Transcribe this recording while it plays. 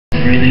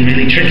really,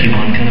 really tricky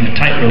one, kind of a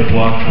tightrope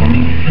walk for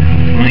me.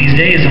 One of these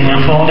days I'm going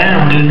to fall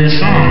down doing this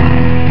song.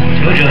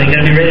 Jojo, you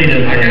got to be ready to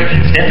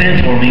step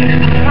in for me,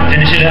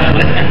 finish it up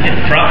with,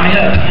 prop me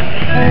up.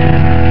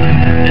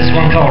 This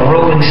one called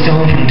Rolling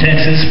Stone from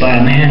Texas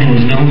by a man who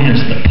was known as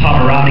the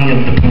Pavarotti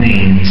of the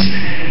Plains.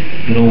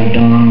 Good old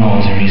Don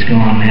Walser. He's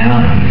gone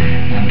now,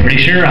 and I'm pretty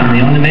sure I'm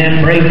the only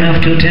man brave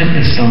enough to attempt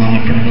this song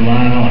in front of a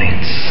live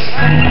audience.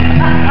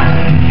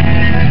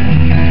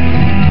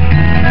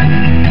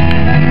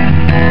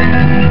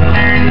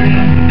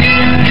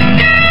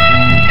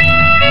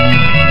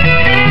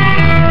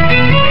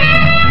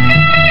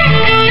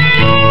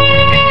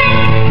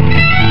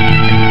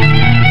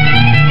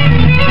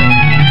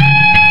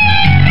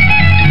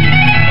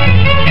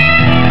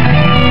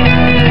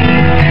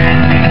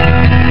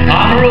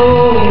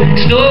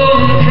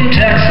 Stone from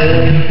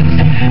Texas,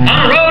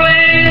 I'm a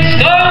rolling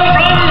stone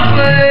from the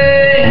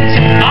plains.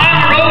 I'm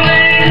a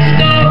rolling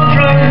stone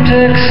from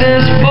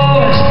Texas,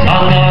 boys.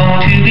 I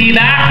long to be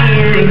back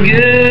here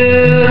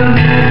again.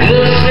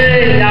 We'll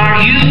say,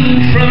 are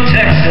you from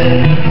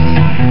Texas?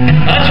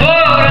 That's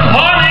what I'm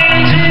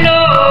wanting to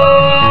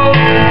know.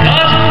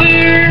 'Cause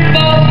we're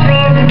both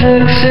from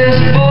Texas,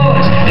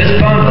 boys. Let's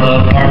bundle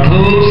up our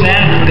clothes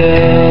and go.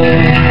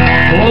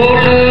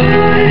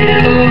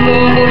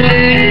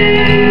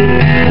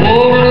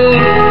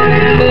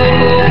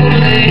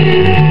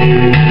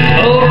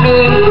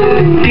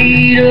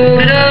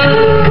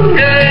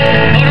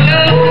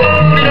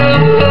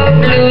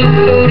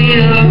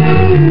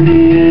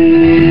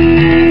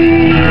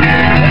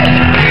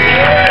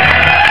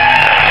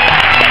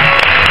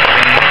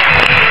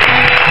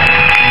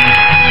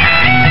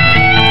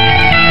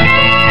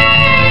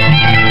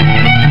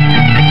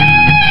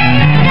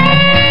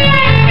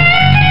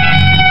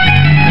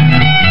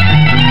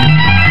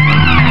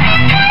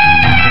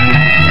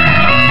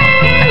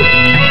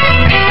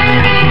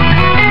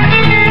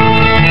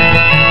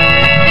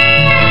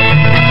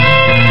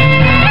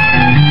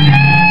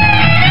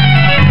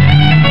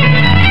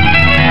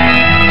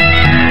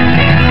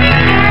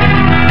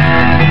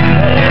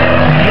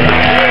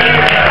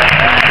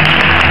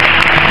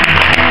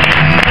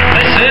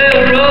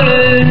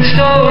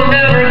 Stone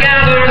never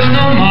gathers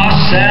no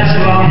moss as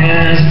long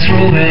as it's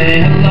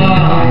rolling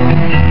along.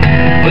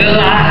 Well,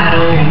 I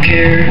don't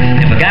care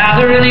if I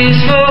gather any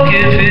snow.